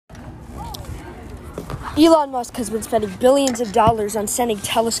Elon Musk has been spending billions of dollars on sending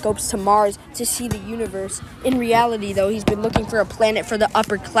telescopes to Mars to see the universe. In reality, though, he's been looking for a planet for the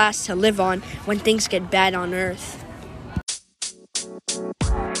upper class to live on when things get bad on Earth.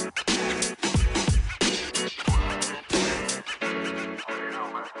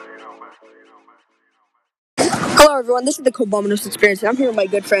 Hello, everyone. This is the Cobominous Experience, and I'm here with my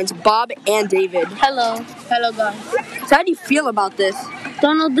good friends Bob and David. Hello. Hello, guys. So how do you feel about this?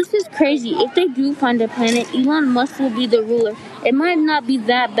 Donald, this is crazy. If they do find a planet, Elon Musk will be the ruler. It might not be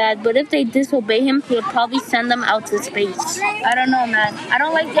that bad, but if they disobey him, he'll probably send them out to space. I don't know, man. I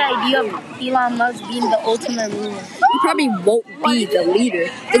don't like the idea of Elon Musk being the ultimate ruler. He probably won't be the leader.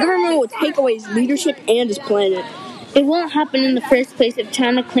 The government will take away his leadership and his planet. It won't happen in the first place if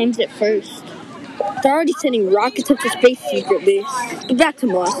China claims it first. They're already sending rockets up to space secretly. But back to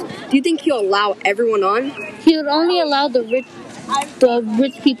Musk. Do you think he'll allow everyone on? He would only allow the rich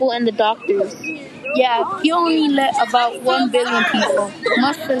people and the doctors. Yeah, he only let about 1 billion people.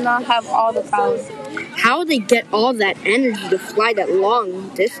 Musk does not have all the power. How would they get all that energy to fly that long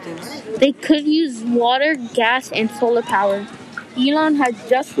distance? They could use water, gas, and solar power. Elon has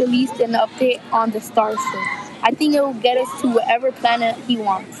just released an update on the Starship. I think it will get us to whatever planet he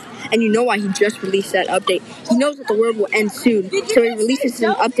wants. And you know why he just released that update. He knows that the world will end soon, so he releases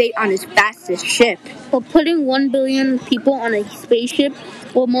an update on his fastest ship. But putting 1 billion people on a spaceship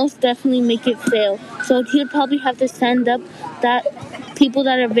will most definitely make it fail. So he'll probably have to send up that people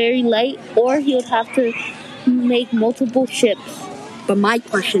that are very light, or he'll have to make multiple ships. But my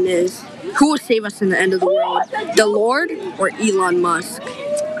question is, who will save us in the end of the world? The Lord or Elon Musk?